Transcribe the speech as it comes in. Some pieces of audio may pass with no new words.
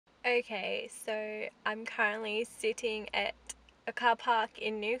Okay, so I'm currently sitting at a car park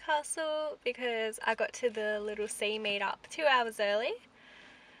in Newcastle because I got to the Little C meetup 2 hours early,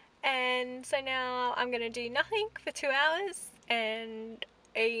 and so now I'm gonna do nothing for 2 hours. And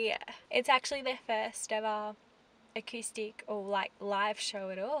yeah, it's actually their first ever acoustic or like live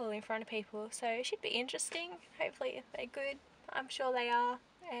show at all in front of people, so it should be interesting. Hopefully if they're good, I'm sure they are,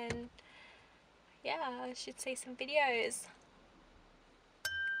 and yeah, I should see some videos.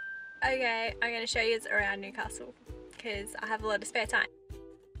 Okay, I'm going to show you around Newcastle because I have a lot of spare time.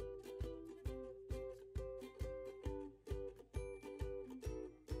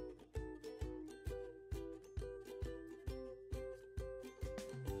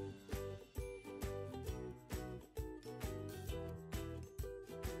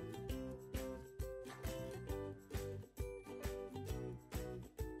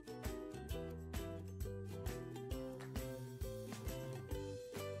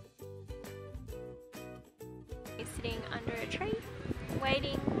 Sitting under a tree,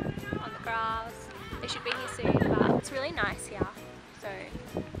 waiting on the grass. They should be here soon, but it's really nice here. So,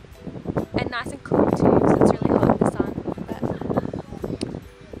 and nice and cool too, because it's really hot in the sun. But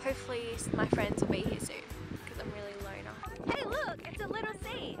hopefully my friends will be here soon, because I'm really loner. Hey look, it's a Little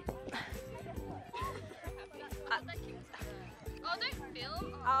C! Oh, don't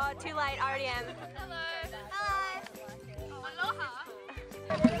film. Oh, too late, I already am. Hello. Aloha.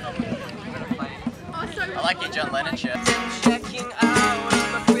 I like your John Lennon shirt. Checking out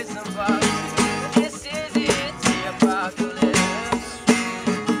of my prison box. This is it, the apocalypse.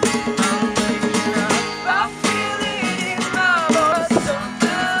 I'm waking up, I feel it in my voice.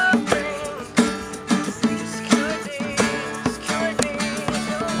 Something brings these could be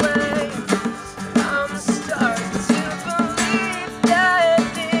the way. I'm starting to believe that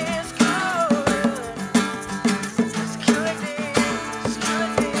this could be.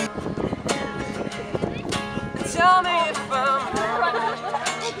 Tell me if I'm wrong.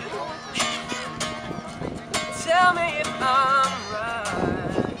 Tell me if I'm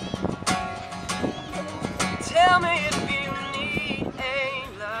right. Tell me if you need a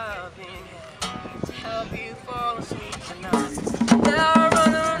loving hand to help you fall asleep tonight. Now I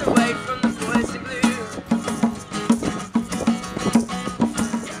run away from the boys in blue.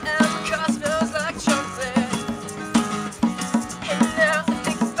 And the car smells like chocolate. And now I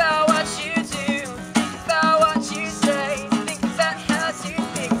think about what you do. Think about what you say. Think about how you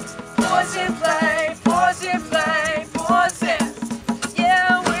think. Pause and play, pause and play, pause it.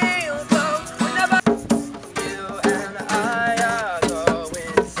 Yeah, we'll go whenever you and I are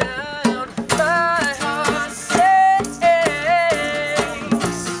going down. My heart says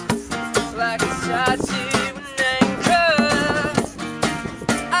like a tattoo and anchor.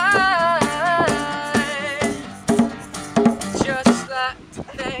 I just like to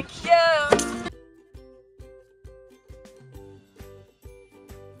thank you.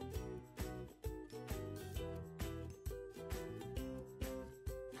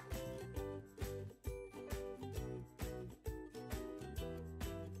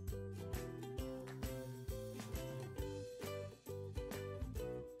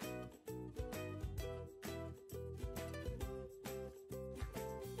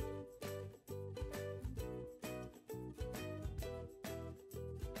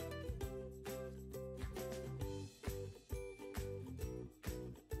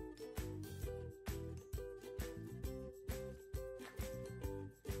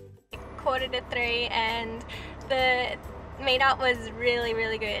 Quarter to 3, and the meetup was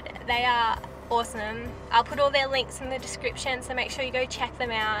really good. They are awesome. I'll put all their links in the description, so make sure you go check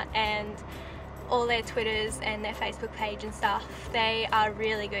them out, and all their Twitters and their Facebook page and stuff. They are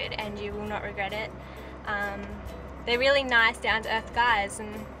really good and you will not regret it. They're really nice, down to earth guys,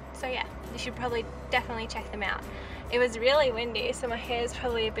 and so yeah, you should probably definitely check them out. It was really windy, so my hair's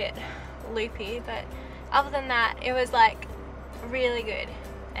probably a bit loopy, but other than that, it was like really good.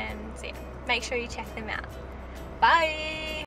 And so yeah, make sure you check them out. Bye!